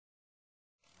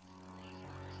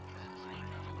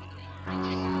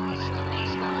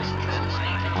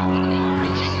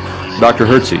Dr.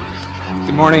 Hirzy.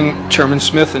 Good morning, Chairman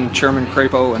Smith and Chairman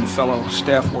Crapo and fellow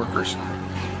staff workers.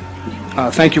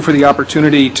 Thank you for the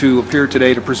opportunity to appear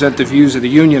today to present the views of the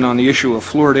union on the issue of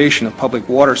fluoridation of public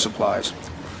water supplies.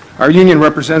 Our union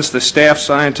represents the staff,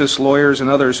 scientists, lawyers, and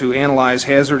others who analyze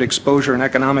hazard, exposure, and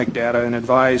economic data and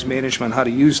advise management how to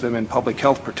use them in public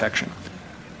health protection.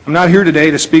 I'm not here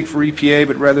today to speak for EPA,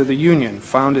 but rather the union,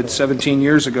 founded 17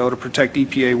 years ago to protect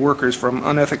EPA workers from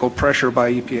unethical pressure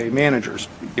by EPA managers.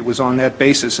 It was on that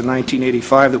basis in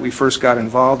 1985 that we first got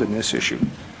involved in this issue.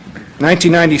 In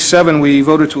 1997, we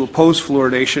voted to oppose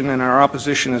fluoridation, and our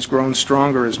opposition has grown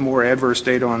stronger as more adverse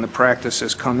data on the practice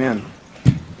has come in.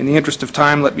 In the interest of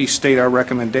time, let me state our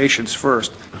recommendations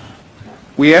first.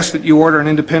 We ask that you order an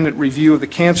independent review of the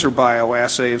cancer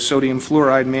bioassay of sodium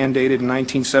fluoride mandated in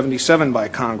 1977 by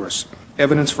Congress.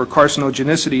 Evidence for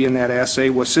carcinogenicity in that assay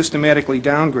was systematically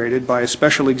downgraded by a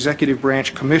special executive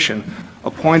branch commission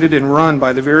appointed and run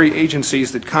by the very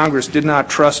agencies that Congress did not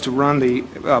trust to run the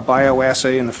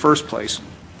bioassay in the first place.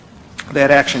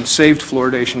 That action saved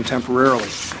fluoridation temporarily.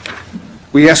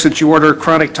 We ask that you order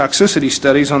chronic toxicity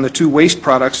studies on the two waste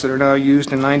products that are now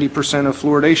used in 90% of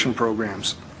fluoridation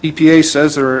programs. EPA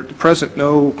says there are at present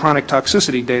no chronic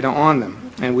toxicity data on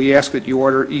them, and we ask that you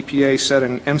order EPA set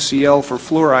an MCL for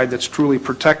fluoride that's truly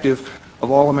protective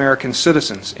of all American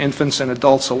citizens, infants and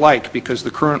adults alike, because the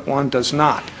current one does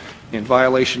not, in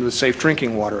violation of the Safe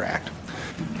Drinking Water Act.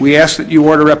 We ask that you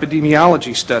order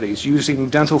epidemiology studies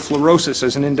using dental fluorosis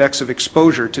as an index of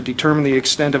exposure to determine the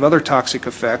extent of other toxic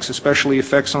effects, especially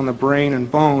effects on the brain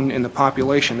and bone in the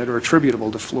population that are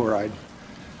attributable to fluoride.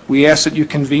 We ask that you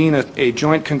convene a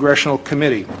joint congressional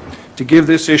committee to give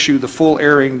this issue the full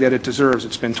airing that it deserves.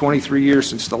 It's been 23 years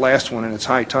since the last one, and it's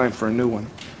high time for a new one.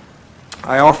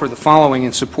 I offer the following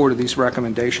in support of these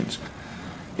recommendations.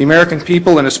 The American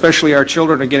people, and especially our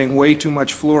children, are getting way too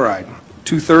much fluoride.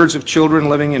 2/3 of children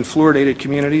living in fluoridated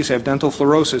communities have dental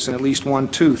fluorosis in at least one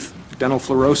tooth. Dental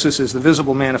fluorosis is the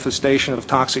visible manifestation of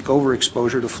toxic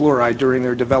overexposure to fluoride during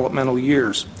their developmental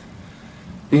years.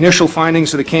 The initial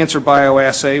findings of the cancer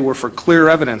bioassay were for clear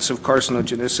evidence of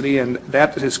carcinogenicity, and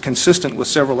that is consistent with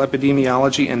several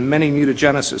epidemiology and many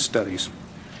mutagenesis studies.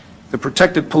 The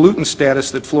protected pollutant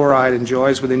status that fluoride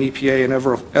enjoys within EPA and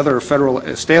other federal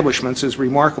establishments is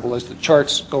remarkable, as the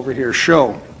charts over here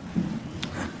show.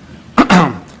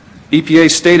 EPA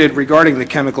stated regarding the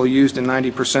chemical used in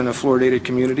 90% of fluoridated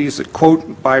communities that,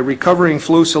 quote, by recovering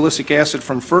fluosilicic acid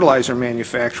from fertilizer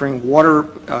manufacturing, water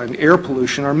and air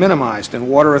pollution are minimized, and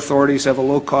water authorities have a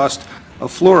low cost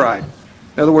of fluoride.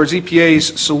 In other words,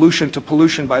 EPA's solution to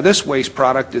pollution by this waste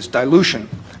product is dilution,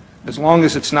 as long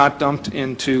as it's not dumped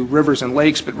into rivers and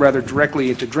lakes, but rather directly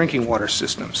into drinking water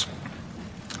systems.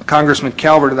 Congressman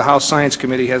Calvert of the House Science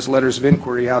Committee has letters of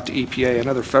inquiry out to EPA and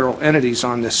other federal entities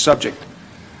on this subject.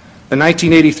 The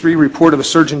 1983 report of a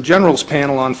Surgeon General's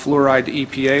panel on fluoride to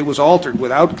EPA was altered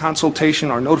without consultation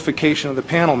or notification of the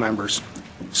panel members,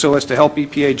 so as to help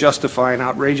EPA justify an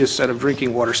outrageous set of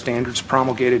drinking water standards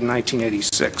promulgated in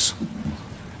 1986.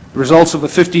 The results of a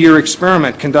 50-year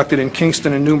experiment conducted in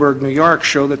Kingston and Newburgh, New York,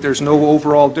 show that there's no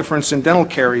overall difference in dental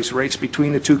caries rates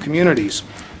between the two communities,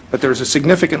 but there's a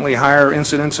significantly higher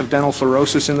incidence of dental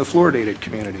fluorosis in the fluoridated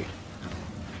community.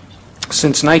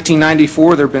 Since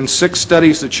 1994, there have been 6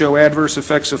 studies that show adverse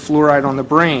effects of fluoride on the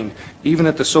brain, even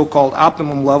at the so-called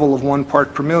optimum level of 1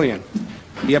 part per million.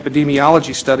 The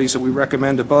epidemiology studies that we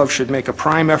recommend above should make a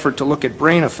prime effort to look at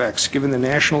brain effects, given the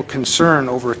national concern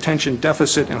over attention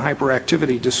deficit and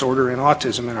hyperactivity disorder and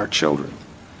autism in our children.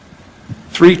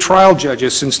 3 trial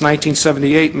judges since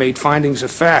 1978 made findings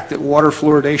of fact that water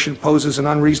fluoridation poses an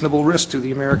unreasonable risk to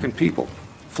the American people.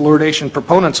 Fluoridation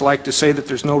proponents like to say that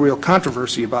there's no real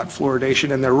controversy about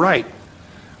fluoridation, and they're right.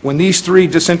 When these 3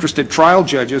 disinterested trial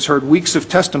judges heard weeks of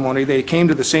testimony, they came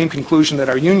to the same conclusion that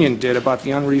our union did about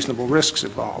the unreasonable risks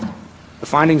involved. The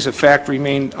findings of fact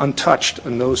remain untouched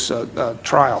in those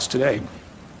trials today.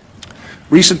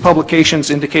 Recent publications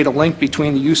indicate a link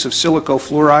between the use of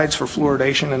silicofluorides for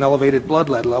fluoridation and elevated blood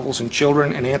lead levels in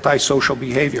children and antisocial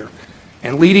behavior.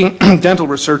 And leading dental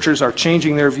researchers are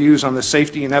changing their views on the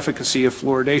safety and efficacy of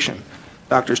fluoridation.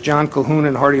 Doctors John Calhoun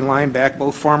and Hardy Lineback,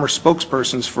 both former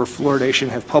spokespersons for fluoridation,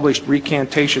 have published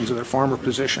recantations of their former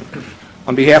position.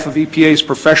 On behalf of EPA's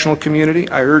professional community,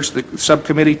 I urge the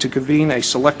subcommittee to convene a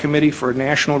select committee for a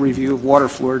national review of water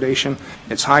fluoridation.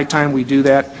 It's high time we do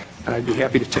that, and I'd be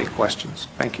happy to take questions.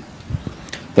 Thank you.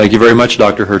 Thank you very much,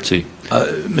 Dr. Hirzy.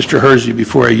 Mr. Hirzy,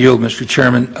 before I yield, Mr.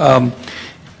 Chairman,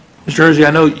 Mr. Hirzy, I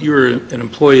know you're an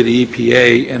employee of the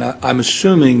EPA, and I'm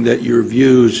assuming that your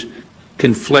views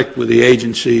conflict with the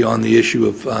agency on the issue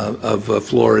of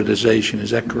fluoridization.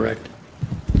 Is that correct?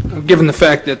 given the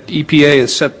fact that EPA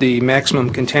has set the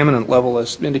maximum contaminant level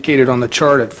as indicated on the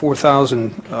chart at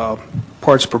 4,000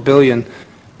 parts per billion,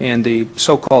 and the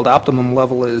so-called optimum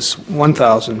level is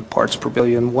 1,000 parts per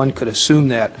billion, one could assume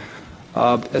that.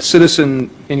 A citizen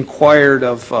inquired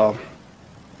of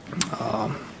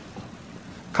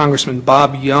Congressman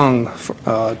Bob Young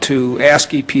to ask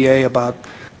EPA about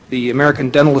the American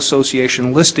Dental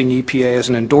Association listing EPA as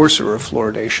an endorser of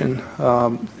fluoridation.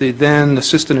 The then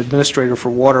Assistant Administrator for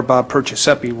Water, Bob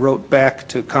Perciasepi, wrote back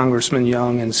to Congressman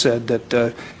Young and said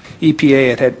that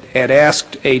EPA had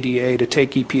asked ADA to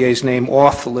take EPA's name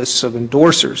off the lists of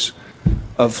endorsers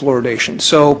of fluoridation.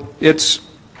 So it's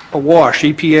a wash.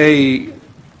 EPA,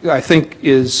 I think,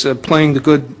 is playing the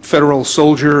good federal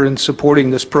soldier in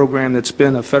supporting this program that's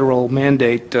been a federal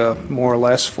mandate more or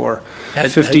less for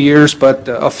 50 years, but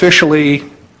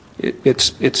officially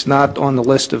it's not on the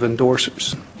list of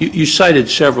endorsers. You cited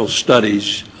several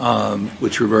studies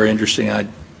which were very interesting. I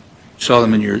saw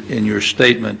them in your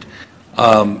statement.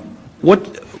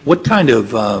 What kind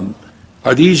of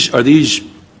are these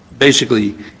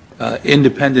basically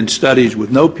independent studies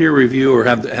with no peer review, or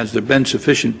has there been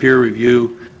sufficient peer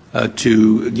review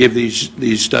to give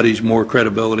these studies more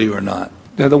credibility or not?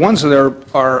 Now, the ones that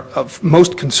are of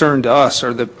most concern to us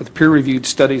are the peer-reviewed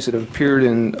studies that have appeared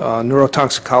in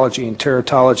neurotoxicology and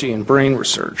teratology and brain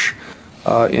research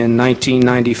in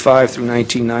 1995 through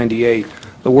 1998.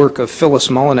 The work of Phyllis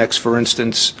Mullinex, for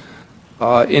instance,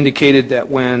 indicated that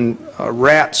when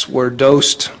rats were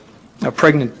dosed,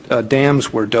 pregnant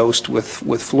dams were dosed with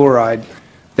fluoride,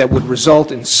 that would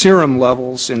result in serum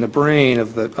levels in the brain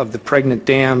of the pregnant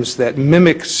dams that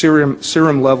mimic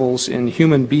serum levels in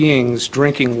human beings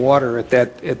drinking water at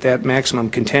that maximum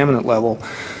contaminant level.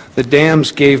 The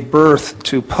dams gave birth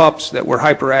to pups that were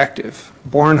hyperactive,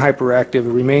 born hyperactive,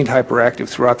 and remained hyperactive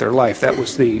throughout their life. That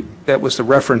was the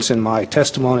reference in my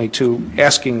testimony to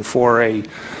asking for a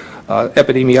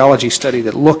epidemiology study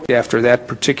that looked after that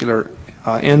particular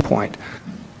endpoint.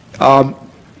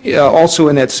 Also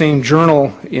in that same journal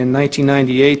in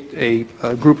 1998,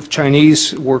 a group of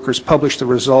Chinese workers published the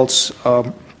results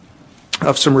of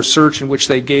some research in which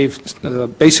they gave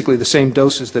basically the same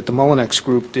doses that the Mullinex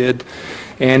group did,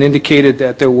 and indicated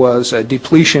that there was a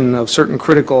depletion of certain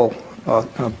critical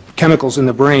chemicals in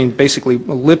the brain, basically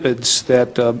lipids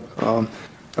that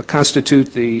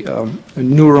constitute the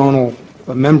neuronal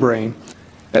membrane,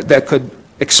 that could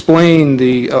explain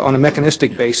on a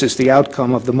mechanistic basis the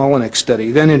outcome of the Mullinex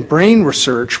study. Then in brain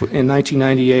research in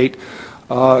 1998,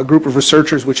 a group of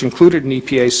researchers which included an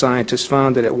EPA scientist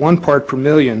found that at 1 part per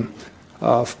million,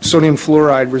 sodium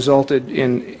fluoride resulted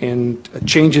in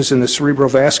changes in the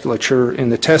cerebrovasculature in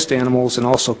the test animals and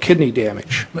also kidney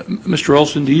damage. Mr.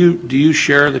 Olson, do you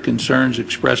share the concerns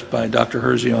expressed by Dr.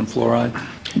 Hirzy on fluoride?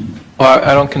 Well,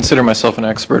 I don't consider myself an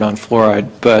expert on fluoride,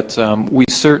 but we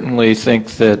certainly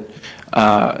think that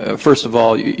first of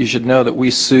all, you should know that we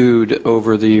sued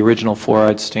over the original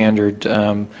fluoride standard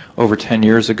over 10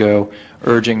 years ago,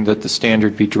 urging that the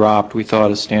standard be dropped. We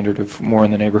thought a standard of more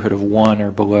in the neighborhood of 1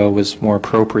 or below was more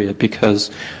appropriate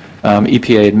because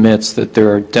EPA admits that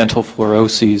there are dental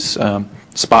fluoroses,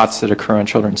 spots that occur on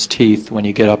children's teeth when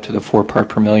you get up to the 4 part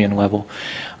per million level.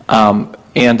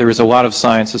 And there is a lot of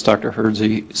science, as Dr.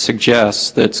 Hirzy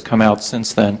suggests, that's come out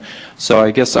since then. So I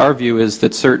guess our view is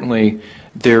that certainly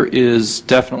there is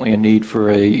definitely a need for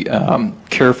a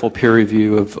careful peer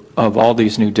review of all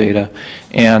these new data,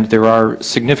 and there are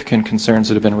significant concerns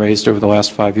that have been raised over the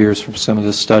last 5 years from some of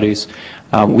the studies.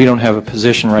 We don't have a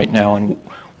position right now on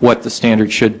what the standard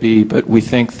should be, but we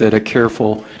think that a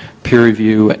careful peer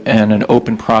review and an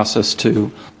open process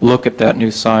to look at that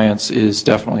new science is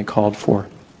definitely called for.